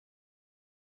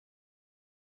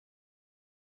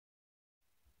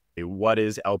What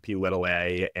is LP little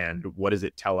a, and what does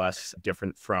it tell us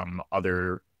different from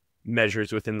other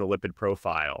measures within the lipid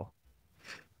profile?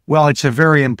 Well, it's a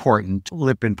very important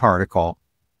lipid particle.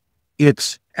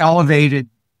 It's elevated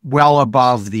well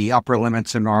above the upper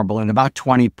limits of normal in about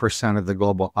 20% of the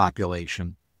global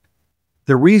population.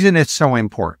 The reason it's so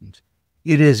important,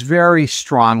 it is very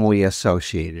strongly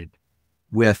associated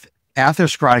with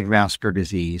atherosclerotic vascular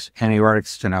disease and aortic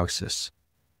stenosis,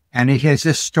 and it has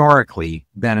historically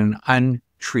been an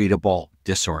untreatable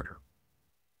disorder.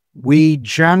 We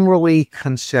generally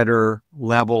consider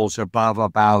levels above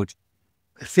about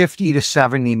 50 to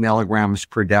 70 milligrams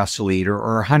per deciliter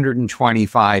or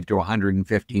 125 to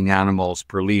 150 nanomoles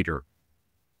per liter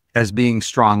as being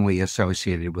strongly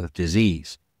associated with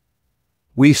disease.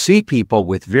 We see people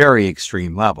with very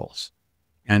extreme levels,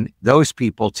 and those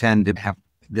people tend to have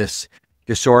this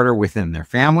disorder within their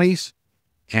families.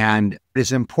 And it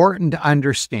is important to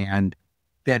understand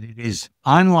that it is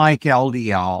unlike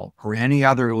LDL or any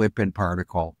other lipid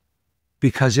particle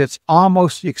because it's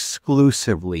almost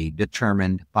exclusively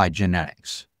determined by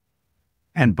genetics.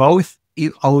 And both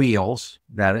alleles,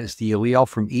 that is the allele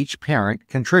from each parent,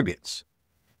 contributes.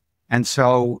 And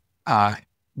so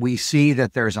we see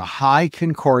that there's a high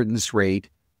concordance rate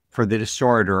for the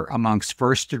disorder amongst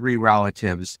first-degree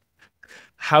relatives.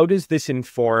 How does this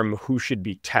inform who should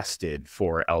be tested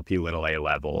for LP little a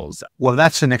levels? Well,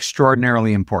 that's an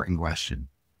extraordinarily important question.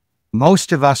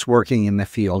 Most of us working in the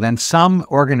field, and some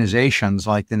organizations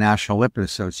like the National Lipid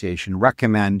Association,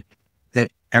 recommend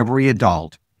that every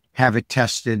adult have it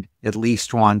tested at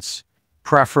least once,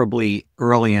 preferably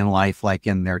early in life, like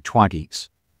in their 20s.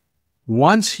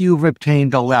 Once you've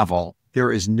obtained a level,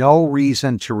 there is no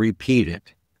reason to repeat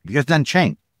it because it doesn't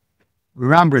change.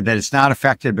 Remember that it's not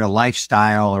affected by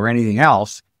lifestyle or anything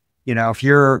else. You know, if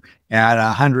you're at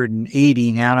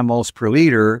 180 nanomoles per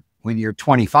liter when you're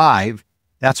 25,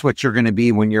 that's what you're going to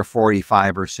be when you're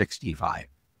 45 or 65.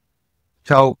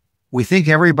 So we think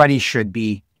everybody should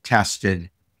be tested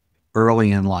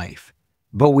early in life,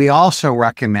 but we also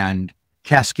recommend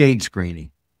cascade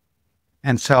screening.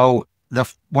 And so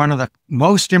one of the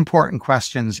most important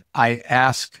questions I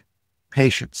ask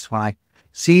patients when I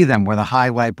see them with a high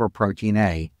lipoprotein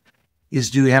A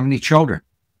is, do you have any children?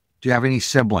 Do you have any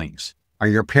siblings? Are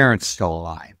your parents still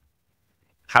alive?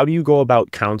 How do you go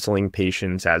about counseling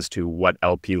patients as to what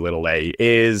LP little a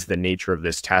is, the nature of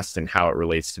this test, and how it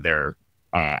relates to their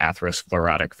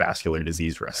atherosclerotic vascular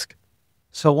disease risk?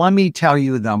 So let me tell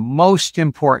you the most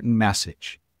important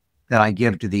message that I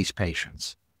give to these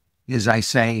patients is I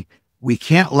say, we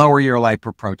can't lower your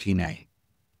lipoprotein A,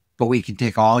 but we can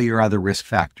take all your other risk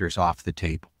factors off the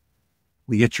table.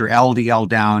 We get your LDL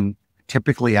down.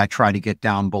 Typically, I try to get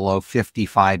down below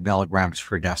 55 milligrams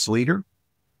per deciliter.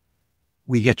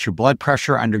 We get your blood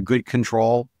pressure under good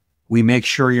control. We make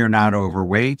sure you're not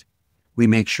overweight. We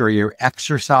make sure you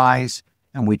exercise,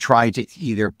 and we try to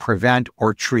either prevent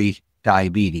or treat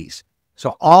diabetes.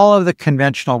 So all of the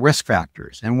conventional risk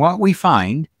factors. And what we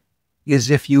find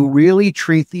is if you really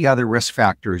treat the other risk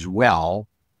factors well,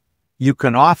 you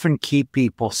can often keep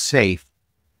people safe,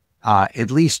 at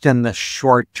least in the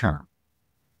short term.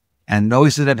 And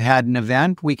those that have had an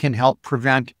event, we can help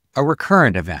prevent a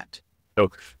recurrent event. So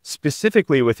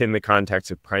specifically within the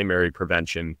context of primary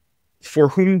prevention, for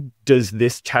whom does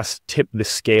this test tip the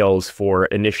scales for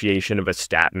initiation of a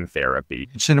statin therapy?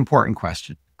 It's an important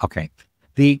question. Okay.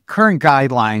 The current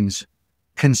guidelines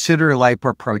consider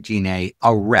lipoprotein A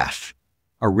a REF,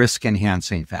 a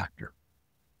risk-enhancing factor.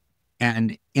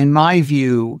 And in my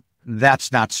view,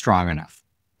 that's not strong enough.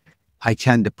 I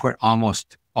tend to put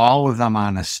almost all of them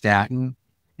on a statin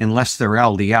unless their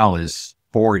LDL is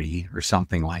 40 or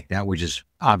something like that, which is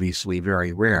obviously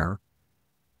very rare,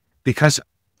 because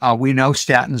we know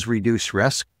statins reduce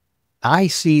risk. I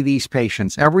see these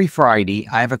patients every Friday.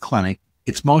 I have a clinic.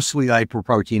 It's mostly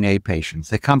lipoprotein A patients.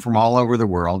 They come from all over the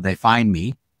world. They find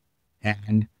me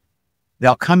and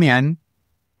they'll come in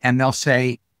and they'll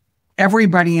say,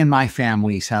 everybody in my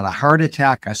family's had a heart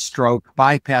attack, a stroke,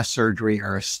 bypass surgery,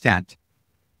 or a stent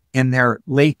in their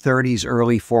late 30s,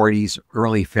 early 40s,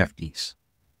 early 50s.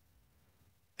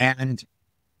 And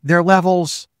their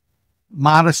levels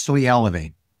modestly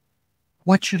elevate.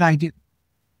 What should I do?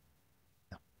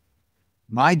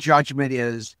 My judgment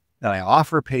is that I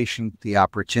offer patients the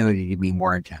opportunity to be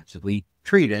more intensively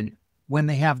treated when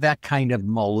they have that kind of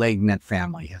malignant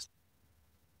family history.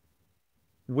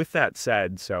 With that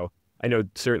said, so I know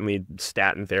certainly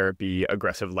statin therapy,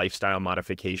 aggressive lifestyle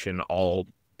modification, all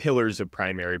pillars of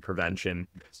primary prevention.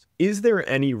 Is there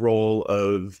any role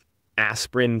of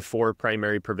aspirin for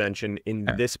primary prevention in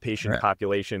this patient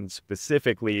population,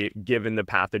 specifically given the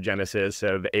pathogenesis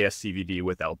of ASCVD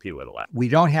with LP(a)? We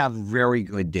don't have very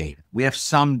good data. We have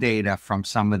some data from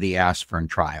some of the aspirin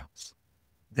trials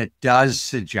that does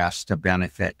suggest a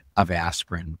benefit of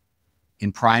aspirin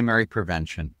in primary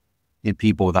prevention in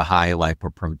people with a high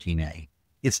lipoprotein A.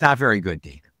 It's not very good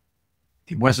data.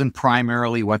 It wasn't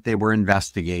primarily what they were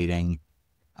investigating.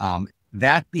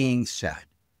 That being said,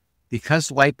 because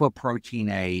lipoprotein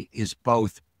A is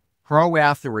both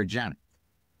pro-atherogenic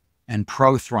and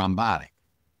pro-thrombotic,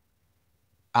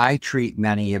 I treat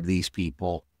many of these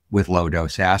people with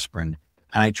low-dose aspirin,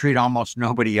 and I treat almost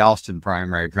nobody else in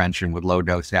primary prevention with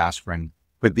low-dose aspirin.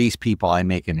 But these people, I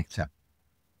make an exception.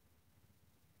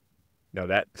 No,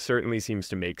 that certainly seems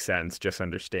to make sense, just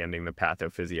understanding the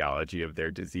pathophysiology of their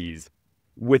disease.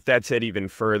 With that said, even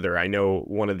further, I know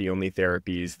one of the only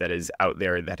therapies that is out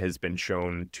there that has been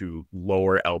shown to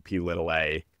lower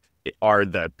LP(a) are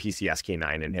the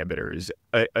PCSK9 inhibitors.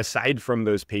 Aside from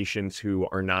those patients who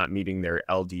are not meeting their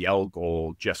LDL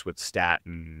goal just with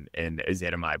statin and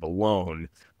ezetimibe alone,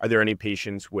 are there any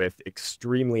patients with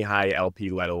extremely high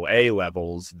LP(a)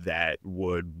 levels that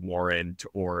would warrant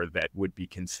or that would be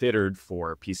considered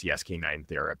for PCSK9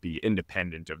 therapy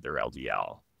independent of their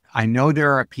LDL? I know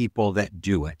there are people that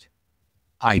do it.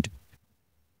 I do.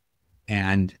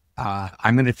 And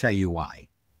I'm going to tell you why.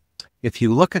 If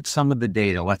you look at some of the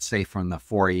data, let's say from the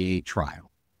 488 trial,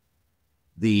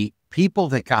 the people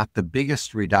that got the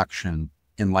biggest reduction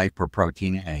in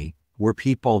lipoprotein A were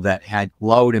people that had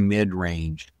low to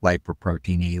mid-range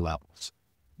lipoprotein A levels.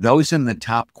 Those in the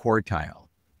top quartile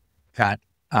got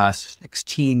a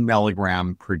 16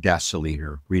 milligram per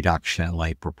deciliter reduction in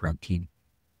lipoprotein.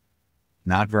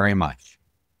 Not very much.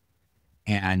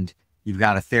 And you've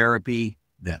got a therapy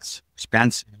that's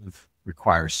expensive,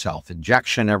 requires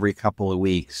self-injection every couple of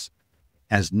weeks,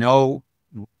 has no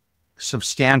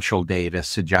substantial data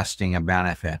suggesting a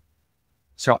benefit.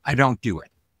 So I don't do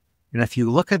it. And if you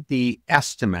look at the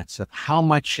estimates of how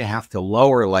much you have to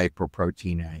lower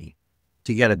lipoprotein A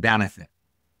to get a benefit,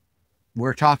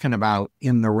 we're talking about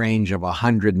in the range of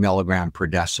 100 milligram per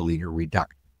deciliter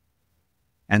reduction.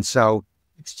 And so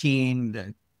 16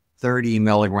 to 30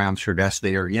 milligrams per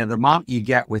deciliter, the amount you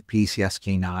get with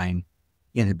PCSK9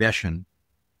 inhibition,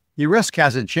 your risk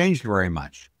hasn't changed very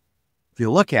much. If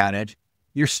you look at it,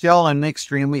 you're still in an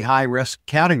extremely high risk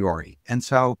category. And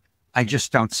so I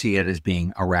just don't see it as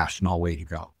being a rational way to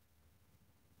go.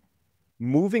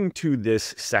 Moving to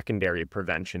this secondary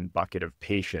prevention bucket of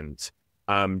patients,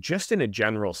 just in a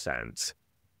general sense,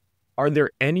 are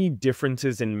there any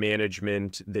differences in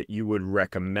management that you would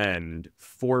recommend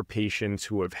for patients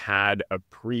who have had a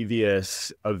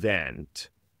previous event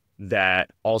that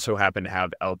also happen to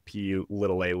have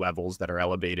LP(a) levels that are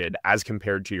elevated as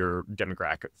compared to your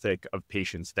demographic of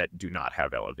patients that do not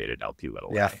have elevated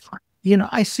LP(a)? Yeah.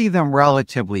 I see them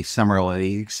relatively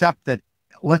similarly, except that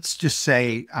let's just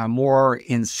say more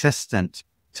insistent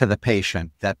to the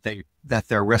patient that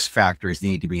their risk factors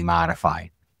need to be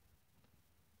modified.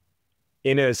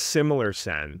 In a similar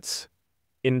sense,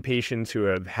 in patients who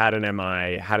have had an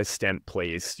MI, had a stent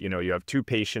placed, you have two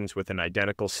patients with an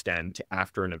identical stent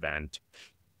after an event.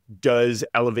 Does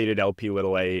elevated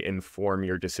LP(a) inform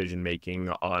your decision-making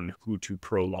on who to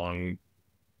prolong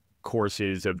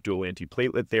courses of dual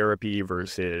antiplatelet therapy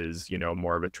versus,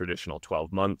 more of a traditional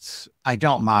 12 months? I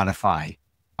don't modify.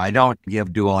 I don't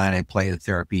give dual antiplatelet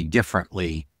therapy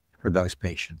differently for those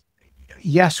patients.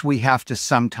 Yes, we have to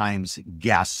sometimes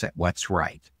guess at what's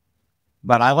right,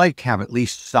 but I like to have at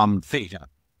least some data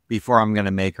before I'm going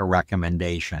to make a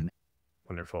recommendation.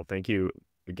 Wonderful. Thank you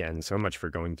again so much for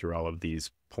going through all of these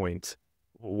points.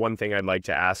 One thing I'd like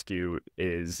to ask you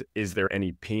is there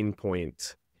any pain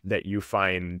points that you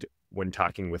find when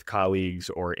talking with colleagues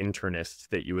or internists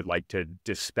that you would like to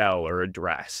dispel or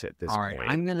address at this point? All right,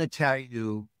 I'm going to tell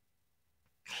you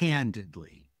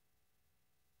candidly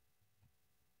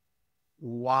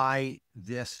why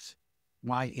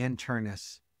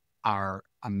internists are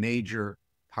a major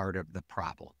part of the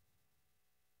problem.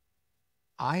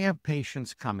 I have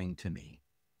patients coming to me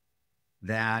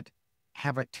that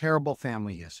have a terrible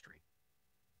family history,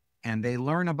 and they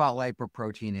learn about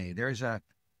lipoprotein A. There's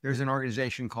an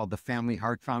organization called the Family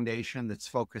Heart Foundation that's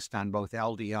focused on both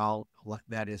LDL,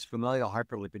 that is familial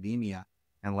hyperlipidemia,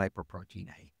 and lipoprotein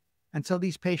A. And so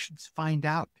these patients find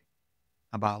out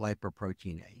about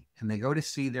lipoprotein A, and they go to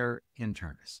see their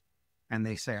internist, and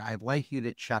they say, I'd like you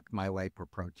to check my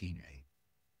lipoprotein A.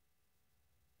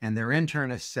 And their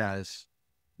internist says,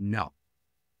 no,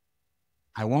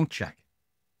 I won't check it.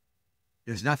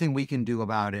 There's nothing we can do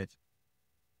about it,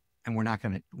 and we're not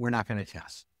going to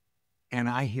test. And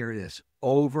I hear this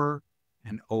over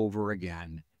and over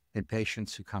again in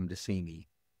patients who come to see me.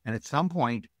 And at some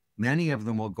point, many of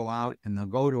them will go out and they'll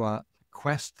go to a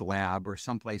Quest lab or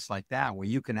someplace like that where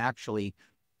you can actually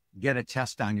get a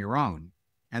test on your own.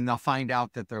 And they'll find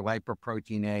out that their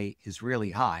lipoprotein A is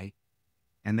really high,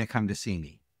 and they come to see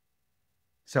me.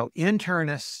 So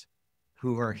internists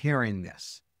who are hearing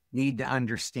this need to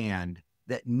understand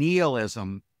that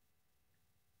nihilism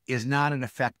is not an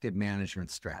effective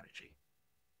management strategy.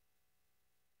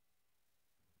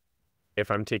 If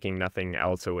I'm taking nothing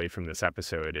else away from this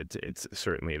episode, it's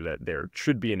certainly that there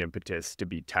should be an impetus to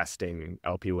be testing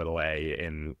Lp(a)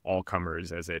 in all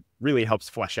comers, as it really helps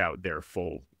flesh out their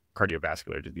full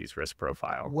cardiovascular disease risk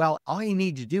profile. Well, all you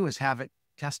need to do is have it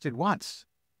tested once.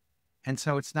 And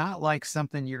so it's not like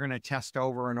something you're going to test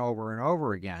over and over and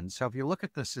over again. So if you look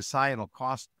at the societal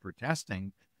cost for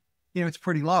testing, it's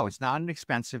pretty low. It's not an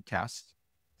expensive test.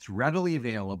 It's readily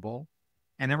available,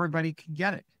 and everybody can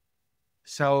get it.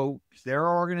 So there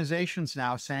are organizations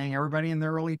now saying everybody in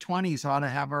their early 20s ought to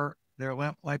have their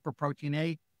lipoprotein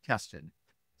A tested.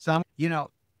 So,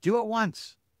 do it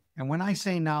once. And when I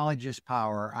say knowledge is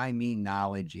power, I mean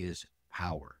knowledge is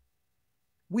power.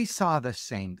 We saw the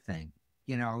same thing,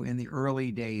 in the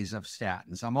early days of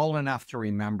statins. I'm old enough to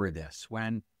remember this,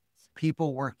 when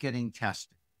people weren't getting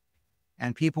tested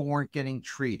and people weren't getting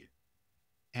treated.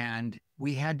 And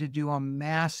we had to do a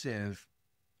massive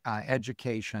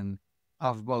education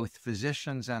of both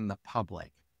physicians and the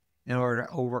public in order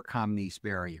to overcome these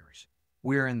barriers.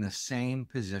 We're in the same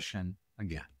position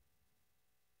again.